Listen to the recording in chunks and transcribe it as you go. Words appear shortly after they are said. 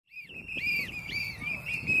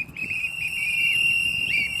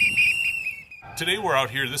Today we're out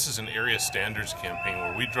here, this is an area standards campaign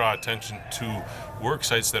where we draw attention to work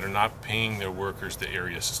sites that are not paying their workers the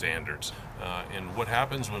area standards. And what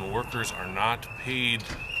happens when workers are not paid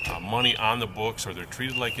money on the books or they're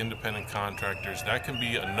treated like independent contractors, that can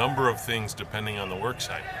be a number of things depending on the work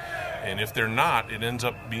site. And if they're not, it ends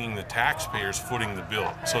up being the taxpayers footing the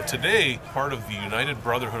bill. So today, part of the United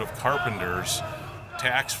Brotherhood of Carpenters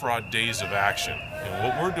Tax Fraud Days of Action. And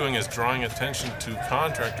what we're doing is drawing attention to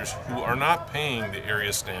contractors who are not paying the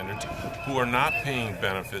area standards, who are not paying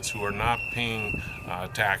benefits, who are not paying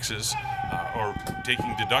taxes, or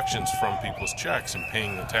taking deductions from people's checks and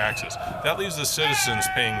paying the taxes. That leaves the citizens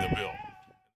paying the bill.